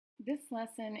This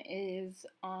lesson is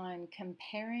on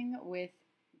comparing with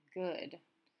good.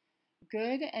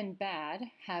 Good and bad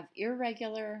have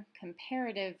irregular,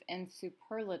 comparative, and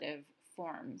superlative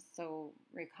forms. So,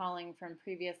 recalling from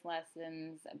previous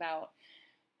lessons about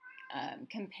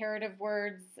comparative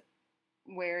words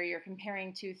where you're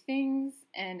comparing two things,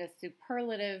 and a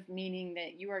superlative meaning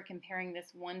that you are comparing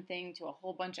this one thing to a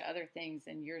whole bunch of other things,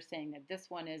 and you're saying that this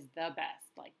one is the best,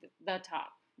 like the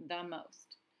top, the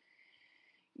most.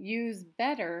 Use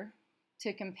better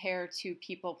to compare to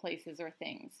people, places, or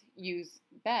things. Use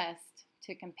best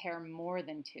to compare more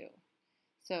than two.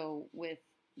 So with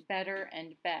better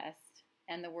and best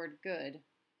and the word good,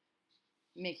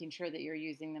 making sure that you're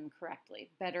using them correctly.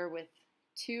 Better with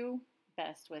two,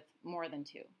 best with more than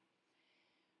two.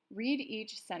 Read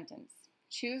each sentence.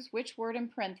 Choose which word in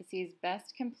parentheses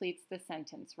best completes the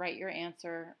sentence. Write your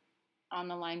answer on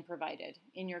the line provided.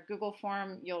 In your Google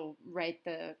form, you'll write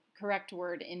the correct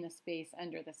word in the space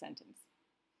under the sentence.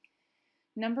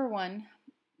 Number 1,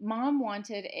 Mom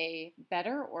wanted a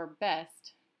better or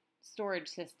best storage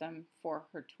system for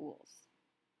her tools.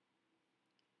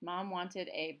 Mom wanted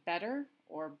a better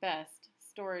or best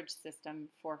storage system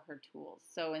for her tools.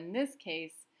 So in this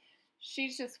case,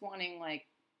 she's just wanting like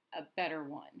a better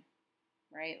one,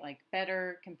 right? Like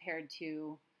better compared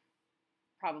to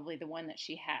probably the one that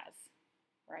she has,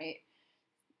 right?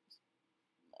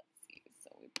 Let's see, so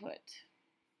we put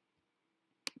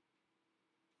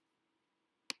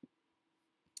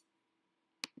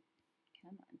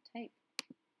come on, type.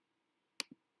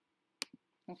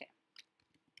 Okay,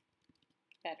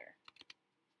 better.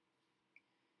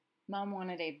 Mom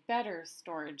wanted a better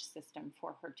storage system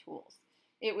for her tools.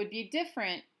 It would be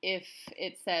different if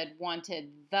it said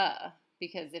wanted the,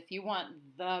 because if you want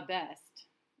the best,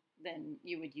 then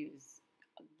you would use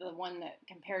the one that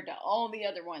compared to all the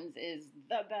other ones is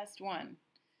the best one.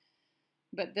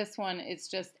 But this one is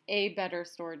just a better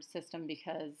storage system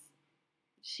because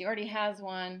she already has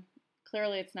one.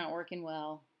 Clearly it's not working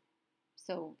well.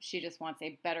 So she just wants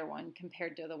a better one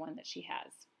compared to the one that she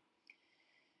has.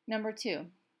 Number 2,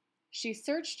 she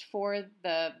searched for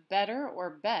the better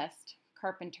or best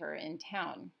carpenter in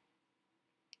town.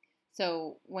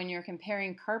 So when you're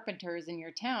comparing carpenters in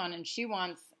your town and she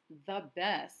wants the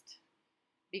best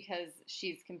because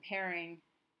she's comparing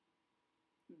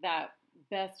that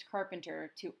best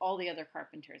carpenter to all the other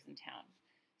carpenters in town.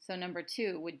 So number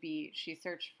 2 would be she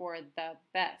searched for the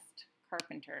best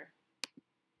carpenter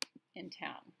in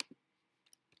town.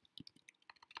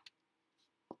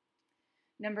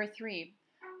 Number 3,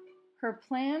 her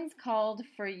plans called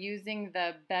for using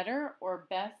the better or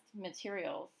best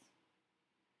materials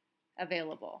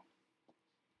available.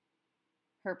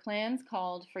 Her plans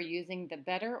called for using the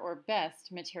better or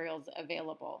best materials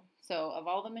available. So of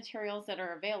all the materials that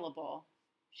are available,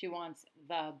 she wants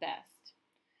the best.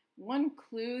 One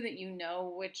clue that you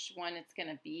know which one it's going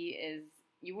to be is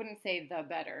you wouldn't say the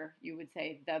better, you would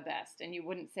say the best. And you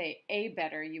wouldn't say a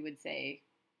better, you would say,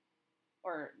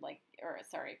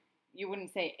 you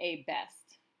wouldn't say a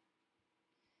best.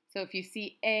 So if you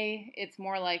see a, it's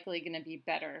more likely going to be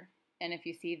better. And if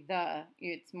you see the,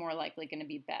 it's more likely going to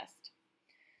be best.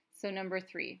 So number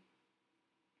 3,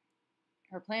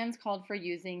 her plans called for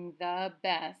using the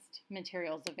best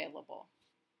materials available.